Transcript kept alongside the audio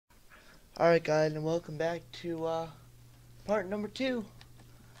Alright guys, and welcome back to part number 2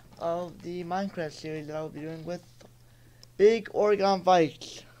 of the Minecraft series that I will be doing with big Oregon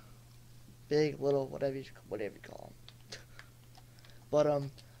Vikes. Big, little, whatever you call them. But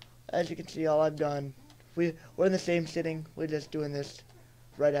as you can see, all I've done, we're in the same sitting. We're just doing this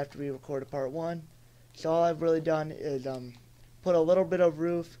right after we recorded part 1. So all I've really done is put a little bit of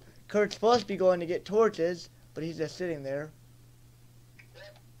roof. Kurt's supposed to be going to get torches, but he's just sitting there.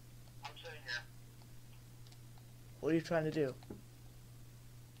 I'm sitting here. What are you trying to do?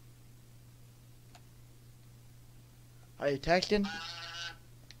 Are you texting? Okay,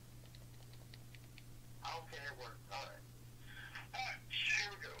 it worked. Alright. Alright,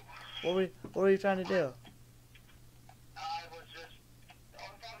 here we go. What were you trying to do? I was just... Oh,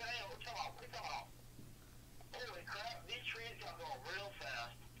 hey, come on, come on. Holy crap, these trees got going real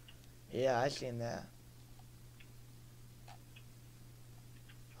fast. Yeah, I seen that.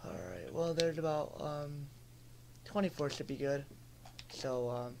 Alright, well there's about 24 should be good.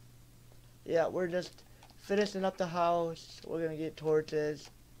 So yeah, we're just finishing up the house. We're gonna get torches.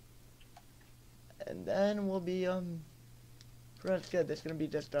 And then we'll be pretty much good. This is gonna be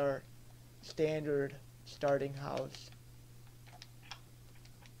just our standard starting house.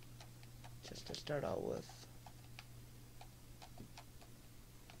 Just to start out with.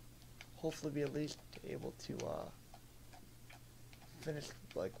 Hopefully be at least able to finish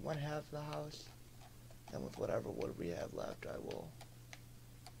like one half of the house. Then with whatever wood we have left, I will.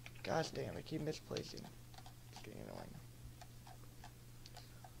 Gosh damn, I keep misplacing. It's getting annoying.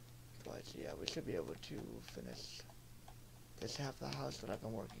 But yeah, we should be able to finish this half of the house that I've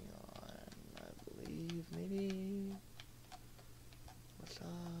been working on. I believe maybe. What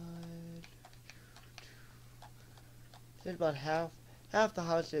side? There's about half the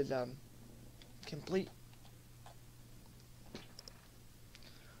house is complete.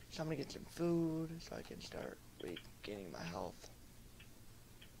 So I'm gonna get some food so I can start regaining my health.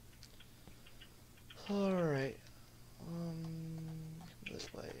 Alright.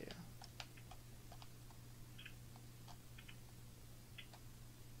 This way.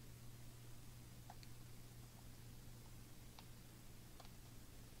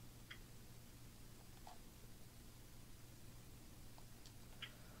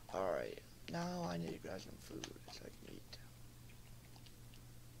 Alright. Now I need to grab some food so I can eat.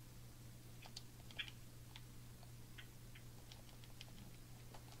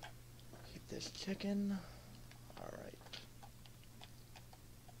 Keep this chicken. Alright.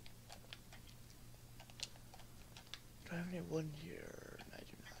 Do I have any wood here? I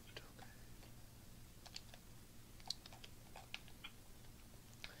do not. Okay.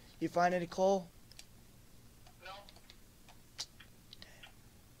 You find any coal? No.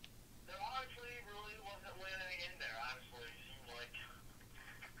 There honestly really wasn't anything in there, honestly. It seemed like...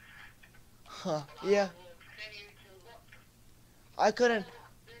 Huh. But Yeah. I will continue to look. I couldn't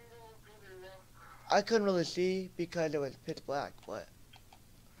Look. really see because it was pitch black, but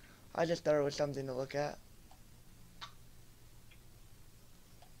I just thought it was something to look at.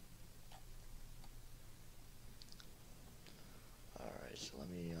 Alright, so let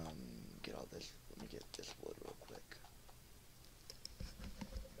me get all this. Let me get this wood real quick.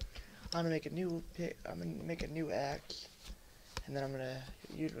 I'm gonna make a new pick. I'm gonna make a new axe, and then I'm gonna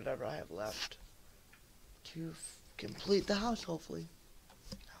use whatever I have left to complete the house. Hopefully.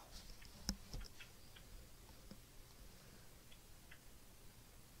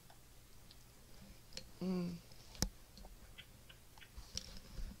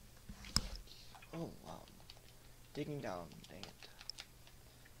 Oh wow, digging down. Dang it.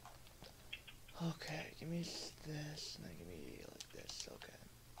 Okay, give me this, and then give me like this. Okay.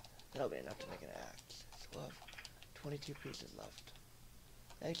 That'll be enough to make an axe. So we'll have 22 pieces left.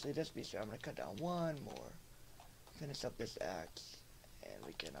 Actually, just be sure, I'm gonna cut down one more, finish up this axe, and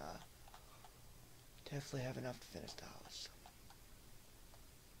we can definitely have enough to finish the house.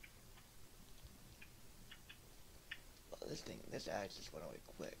 Well, this axe just went away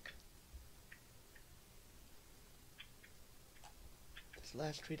quick. This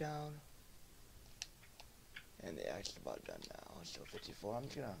last tree down, and the axe is about done now. So 54. I'm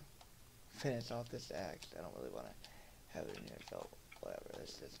just gonna finish off this axe. I don't really want to have it in here, so whatever.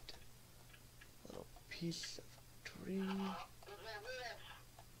 That's just a little piece of tree.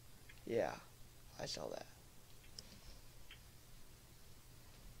 Yeah, I saw that.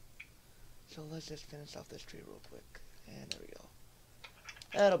 So let's just finish off this tree real quick, and there we go.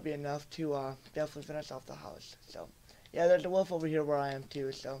 That'll be enough to definitely finish off the house. So yeah, there's a wolf over here where I am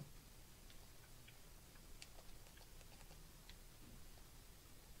too. So.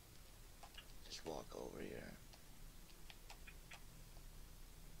 Walk over here.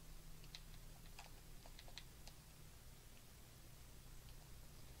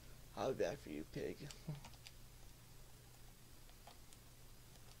 I'll be back for you, pig.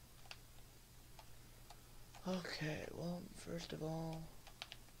 Okay, well, first of all,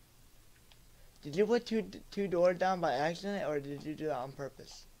 did you put two doors down by accident, or did you do that on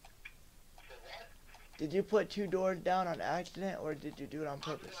purpose? Did you put two doors down on accident, or did you do it on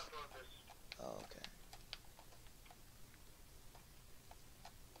purpose? Oh, okay.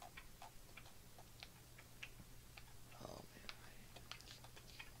 Oh man.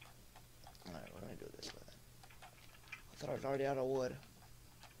 Alright, what do I do this with it? I thought I was already out of wood.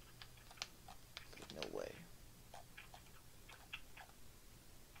 No way.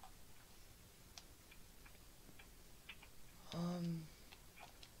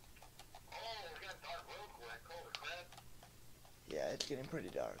 Yeah, it's getting pretty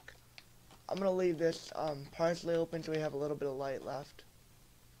dark. I'm gonna leave this partially open so we have a little bit of light left.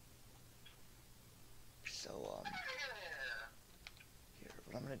 So here,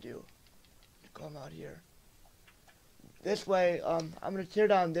 what I'm gonna do, come out here. This way, I'm gonna tear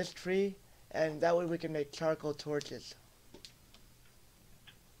down this tree, and that way we can make charcoal torches.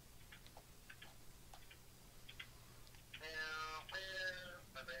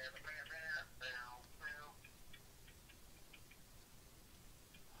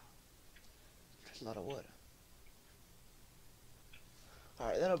 There's a lot of wood.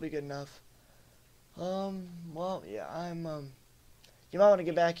 Alright, that'll be good enough. Well, yeah, you might want to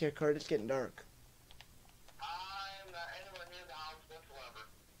get back here, Kurt. It's getting dark. I'm not anywhere near the house whatsoever.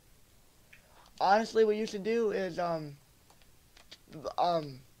 Honestly, what you should do is,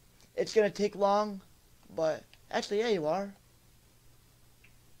 it's gonna take long, but actually, yeah, you are.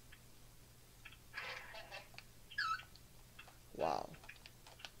 Wow.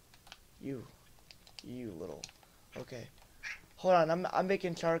 You little. Okay. Hold on, I'm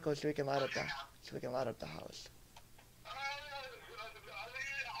making charcoal so we can light up the house.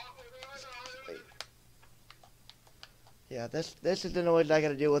 Wait. Yeah, this is the noise I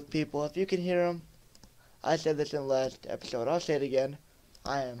gotta deal with, people. If you can hear them, I said this in the last episode. I'll say it again.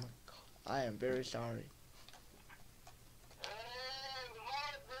 I am very sorry.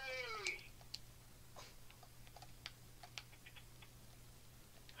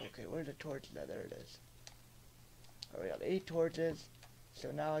 Okay, where's the torch? There it is. Alright, we got 8 torches.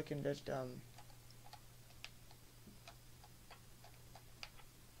 So now I can just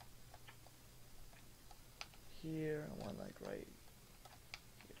here, and one like right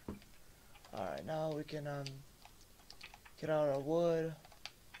here. Alright, now we can get out our wood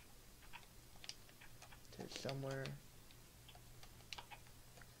to somewhere.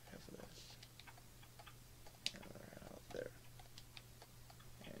 Half of this. And we're out there.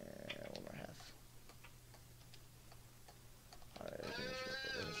 And one more half. Alright, we can just go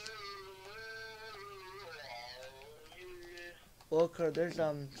for this. Well, Kurt, there's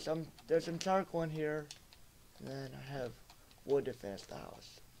some charcoal in here. And then I have wood to finish the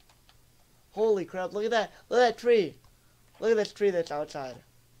house. Holy crap, look at that! Look at that tree! Look at this tree that's outside.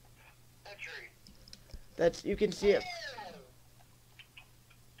 That tree. That's, you can see it.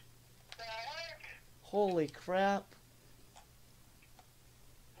 Holy crap.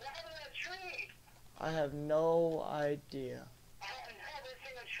 What happened to that tree? I have no idea. I haven't ever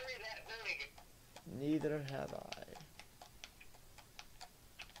seen a tree that big. Neither have I.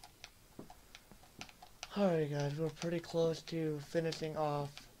 Alright guys, we're pretty close to finishing off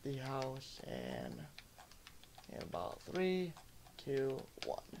the house, and in about 3, 2,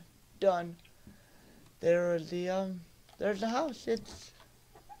 1. Done. There's the house. It's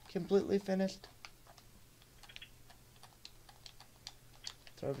completely finished.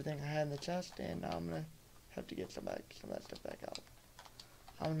 Throw everything I had in the chest, and now I'm gonna have to get some of that stuff back out.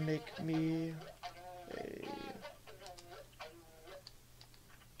 I'm gonna make me a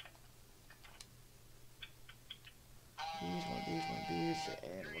one of these,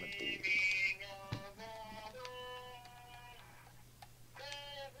 and one of these.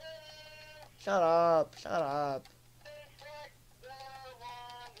 Shut up, shut up.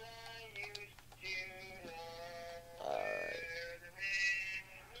 Alright.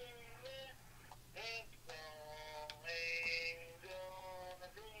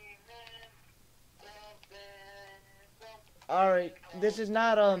 Alright, this is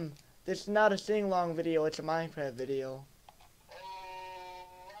not a sing-along video, it's a Minecraft video.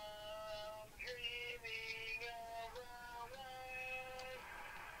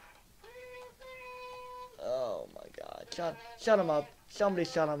 Oh my god. Shut him up. Somebody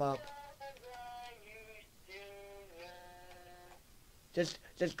shut him up. Just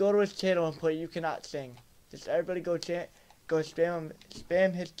go to his channel and put "you cannot sing." Just everybody go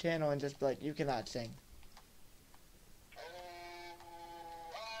spam his channel and just be like, "you cannot sing."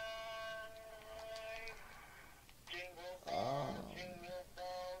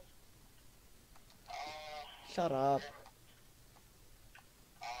 Shut up.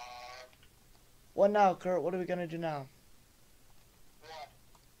 Uh, What now, Kurt? What are we gonna do now? what?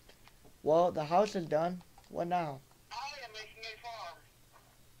 Well, the house is done. What now? I am making a farm.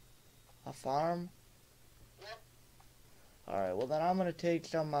 A farm? Yep. Alright, well then I'm gonna take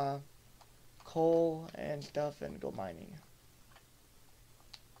some coal and stuff and go mining.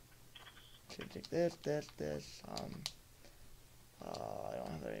 So take this. I don't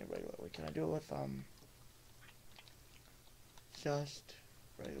have any regular. Wait, can I do it with just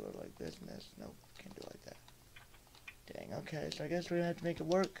regular like this and this? Nope, can't do it like that. Dang, okay, so I guess we're gonna have to make it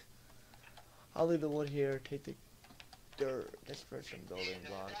work. I'll leave the wood here, take the dirt, just for some building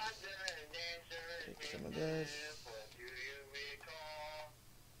blocks. Take some of this.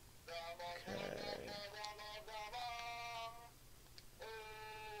 Okay.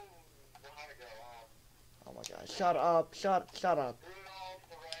 Oh my god, shut up, shut up.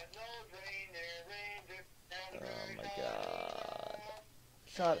 Oh my god.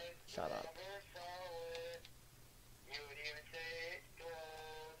 Shut up.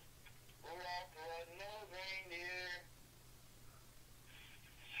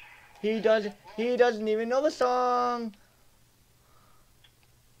 He doesn't even know the song.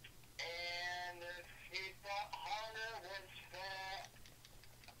 And he thought Hunter was fat.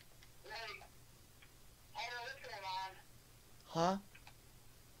 Wait, Hunter, what's going on? Huh?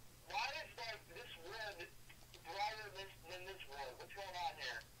 Why is like this red brighter than this red? What's going on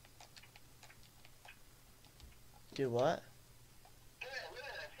here? Do what? Look at this, look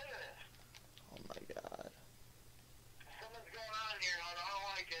at this. Oh my god. Something's going on here, Hunter. I don't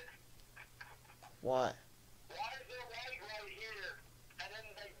like it. What? Why is there white right here? And then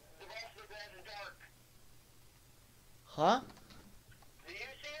the rest of the red is dark. Huh? Do you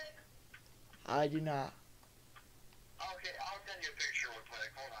see it? I do not. Okay, I'll send you a picture real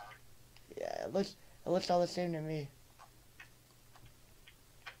quick. Hold on. Yeah, it looks all the same to me.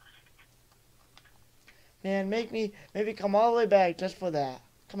 Man, maybe come all the way back just for that.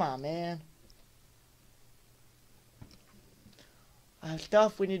 Come on, man. I have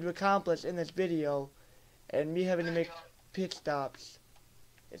stuff we need to accomplish in this video, and me having to make pit stops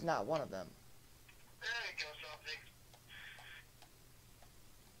is not one of them. There you go, something.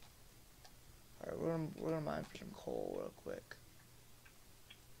 Alright, we're gonna mine for some coal real quick.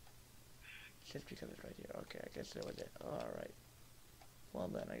 Just because it's right here. Okay, I guess that was it. Alright. Well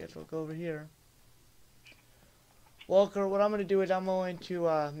then, I guess we'll go over here. Walker, what I'm gonna do is I'm going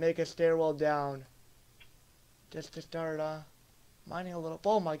to make a stairwell down. Just to start mining a little.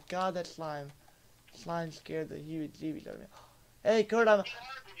 Oh my god, that slime. Slime scared the huge jeebies out of me. Hey, Kurt, Did you see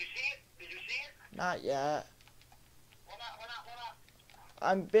it? Did you see it? Not yet. Why not?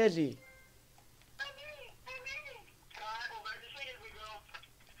 I'm busy. Alright, well, back to see as we go.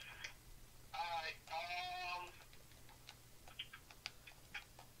 Alright, hold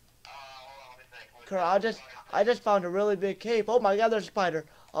on, let me think. Kurt, I just found a really big cave. Oh my god, there's a spider.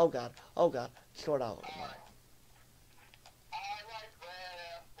 Oh god. Sort out. I like red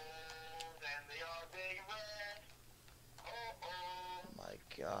apples, and they are big and red. Oh my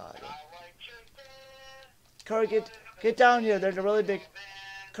god. I like chicken. Kurt, get down here. There's a really big.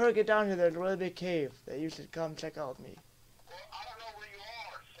 Kurt, get down here. There's a really big cave that you should come check out with me. Well, I don't know where you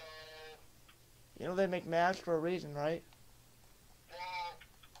are, so... You know they make maps for a reason, right? Well,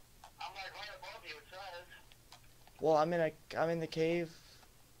 I'm like right above you, it says. Well, I'm in the cave.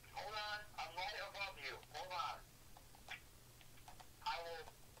 Hold on, I'm right above you. Hold on. I will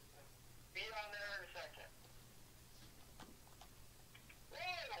be on there in a second. Whoa!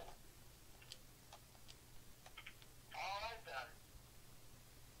 Alright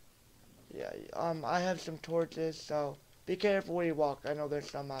then. Yeah, I have some torches, so be careful where you walk. I know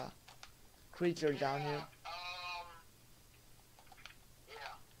there's some creatures down here. Yeah.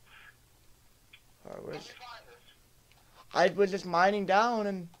 Alright, Where'd where's... you find this? I was just mining down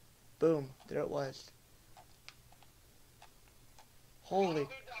and boom, there it was. Holy, I'll be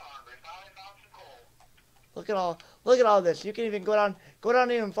darned if I found some coal. look at all this. You can even go down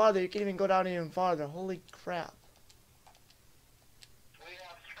even farther. You can even go down even farther. Holy crap. We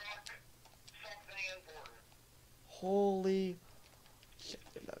have struck something important. Holy shit.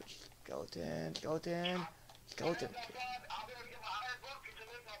 Skeleton. I'll be able to get my iron bucket to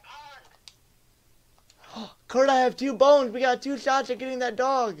make my pond. Kurt, I have 2 bones. We got 2 shots at getting that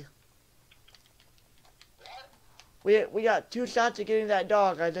dog. What? We got 2 shots at getting that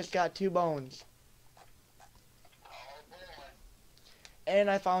dog. I just got 2 bones. Oh boy. And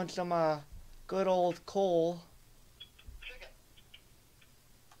I found some good old coal. Chicken.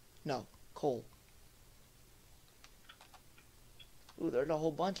 No, coal. Ooh, there's a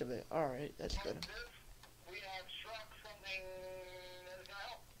whole bunch of it. Alright, that's good. We have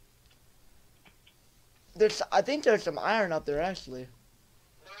I think there's some iron up there actually.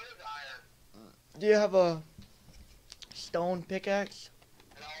 There is iron. Do you have a stone pickaxe?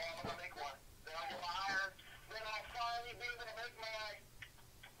 No, I'm gonna make one. Then I'll get my iron. Then I'll finally be able to make my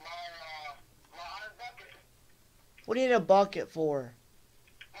iron bucket. What do you need a bucket for?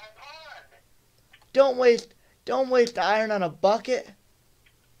 My pond. Don't waste iron on a bucket.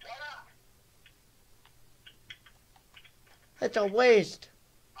 Why not? That's a waste.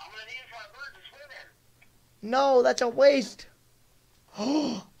 I'm gonna need it for my birds to swim in. No, that's a waste.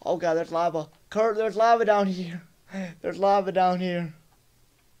 Oh god, there's lava. Kurt, there's lava down here. There's lava down here.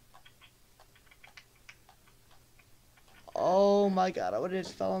 Oh my god, I would have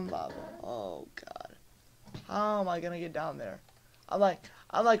just fell in lava. Oh god. How am I gonna get down there? I'm like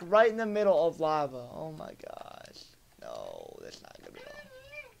right in the middle of lava. Oh my gosh. No, that's not gonna be all.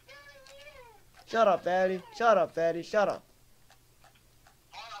 Shut up, fatty. Shut up, fatty. Shut up.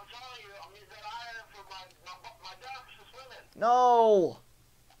 I'm telling you, I'm using that iron for my ducks to swim in. No.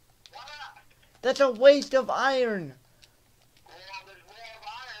 Why not? That's a waste of iron. Well, there's more of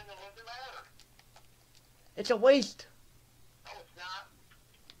iron than what's in there. It's a waste. No, it's not.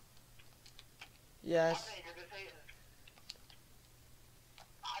 Yes. I think you're just hating.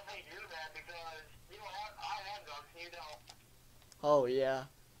 I think you're mad because you know what? I have ducks and you don't. Oh yeah.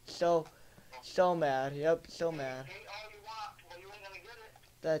 So mad. Yep, so mad. Hate all you want, but you ain't gonna get it.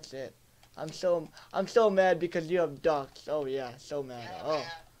 That's it. I'm so mad because you have ducks. Oh yeah, so mad. Yeah, Oh. man.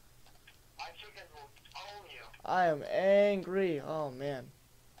 My chickens will own you. I am angry. Oh man.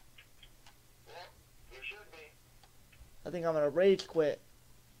 Well, you should be. I think I'm gonna rage quit.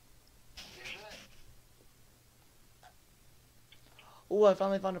 You should. Ooh, I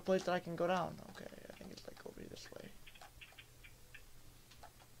finally found a place that I can go down. Okay, I think it's like over this way.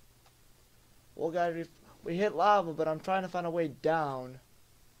 Well guys, we hit lava, but I'm trying to find a way down.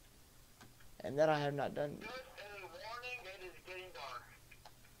 And that I have not done. Just a warning, it is getting dark.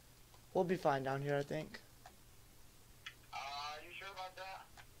 We'll be fine down here, I think. You sure about that?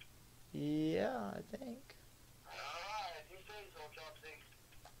 Yeah, I think. Alright, if you say so, Chopsy.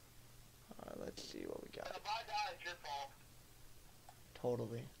 Alright, let's see what we And got. if I die, it's your fault.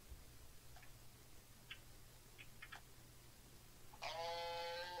 Totally.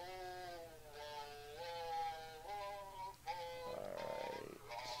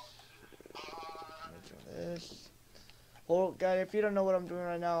 This. Well, guys, if you don't know what I'm doing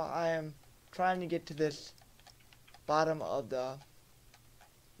right now, I am trying to get to this bottom of the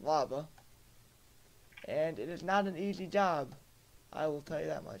lava. And it is not an easy job. I will tell you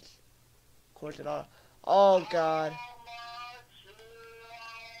that much. Of course it all. Oh, God.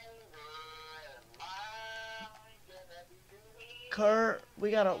 Kurt,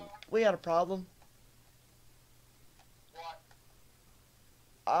 we got a problem. What?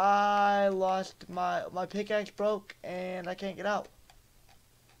 I lost my pickaxe broke and I can't get out.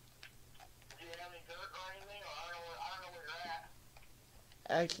 Do you have any dirt or anything? Or I don't know where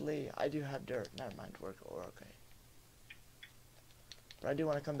you're at. Actually, I do have dirt. Never mind, we're okay. But I do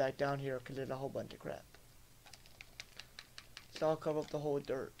want to come back down here because there's a whole bunch of crap. So I'll cover up the whole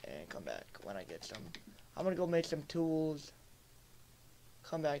dirt and come back when I get some. I'm gonna go make some tools.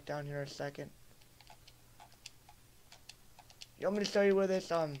 Come back down here in a second. You want me to show you where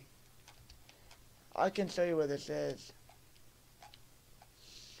this, I can show you where this is.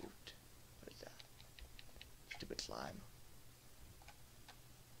 Shoot. What is that? Stupid slime.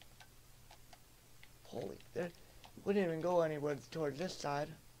 Holy, we didn't even go anywhere towards this side.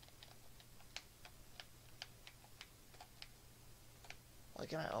 Why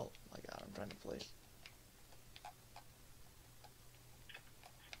can't I, oh my god, I'm trying to place.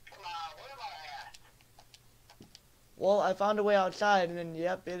 Come on, where am I at? Well, I found a way outside, and then,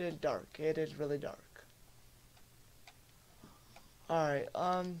 yep, it is dark. It is really dark. Alright,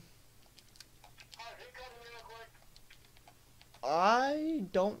 Alright, can you come real quick? I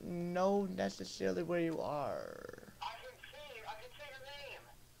don't know necessarily where you are. I can see your name.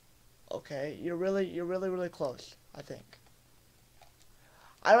 Okay, you're really close, I think.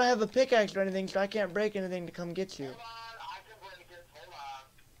 I don't have a pickaxe or anything, so I can't break anything to come get you. Hold on, I can break it. Hold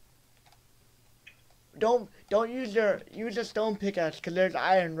on. Use a stone pickaxe, because there's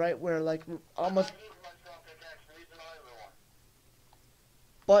iron right where, like, almost, I'm not using my stone pickaxe, I'm using my other one.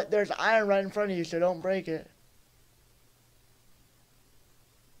 but there's iron right in front of you, so don't break it.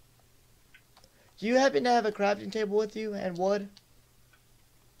 Do you happen to have a crafting table with you and wood?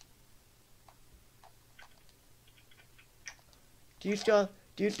 Do you still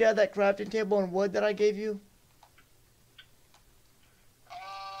have that crafting table and wood that I gave you?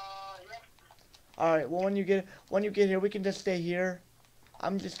 Yep. Alright, well when you get here we can just stay here.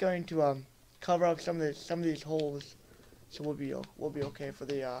 I'm just going to cover up some of these holes, so we'll be okay for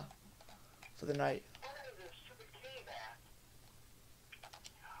the night. What is this stupid cave at?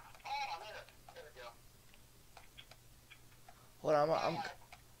 Oh, I'm in it. There we go. Hold on,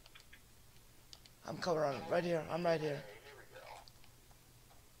 I'm coming on right here. I'm right here. Okay, here we go.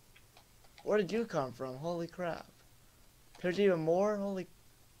 Where did you come from? Holy crap! There's even more. Holy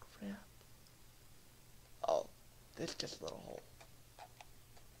crap! Oh, this just a little hole.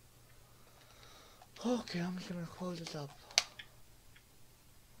 Okay, I'm just gonna close this up.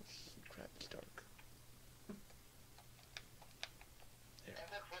 Crap, it's dark. It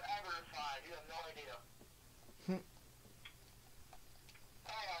took forever to find. You have no idea.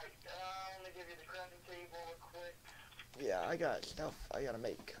 Alright, let me give you the crafting table real quick. Yeah, I got stuff I gotta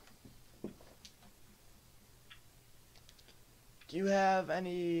make. Do you have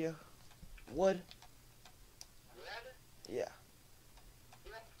any wood? Red? Yeah.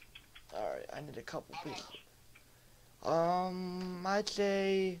 Yep. Alright, I need a couple How pieces. much? I'd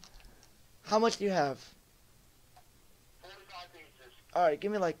say, how much do you have? 45 pieces. Alright,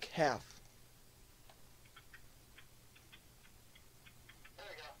 give me like half. There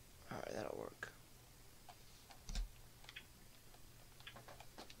we go. Alright, that'll work.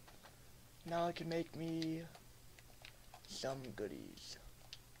 Now I can make me some goodies.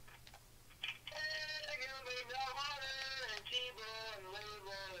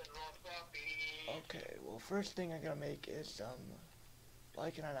 Okay, well, first thing I gotta make is some. Why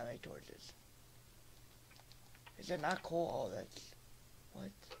can I not make torches? Is that not coal? Oh, that's. What?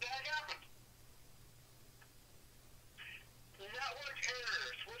 What the heck happened? Network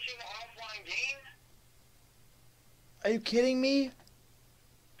error. Switching to offline game? Are you kidding me?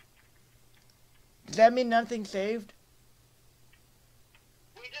 Does that mean nothing saved?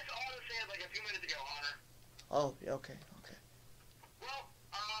 We just auto-saved like a few minutes ago, Hunter. Oh, yeah, okay. Well,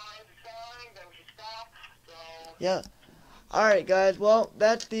 it's a sign that we should stop, so... Yeah. Alright, guys. Well,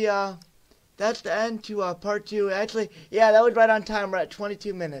 that's the end to part 2. Actually, yeah, that was right on time. We're at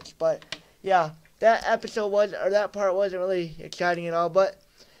 22 minutes. But, yeah, that part wasn't really exciting at all. But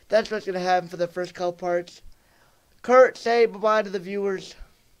that's what's going to happen for the first couple parts. Kurt, say bye-bye to the viewers.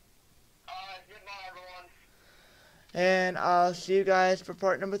 Goodbye, everyone. And I'll see you guys for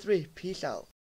part number 3. Peace out.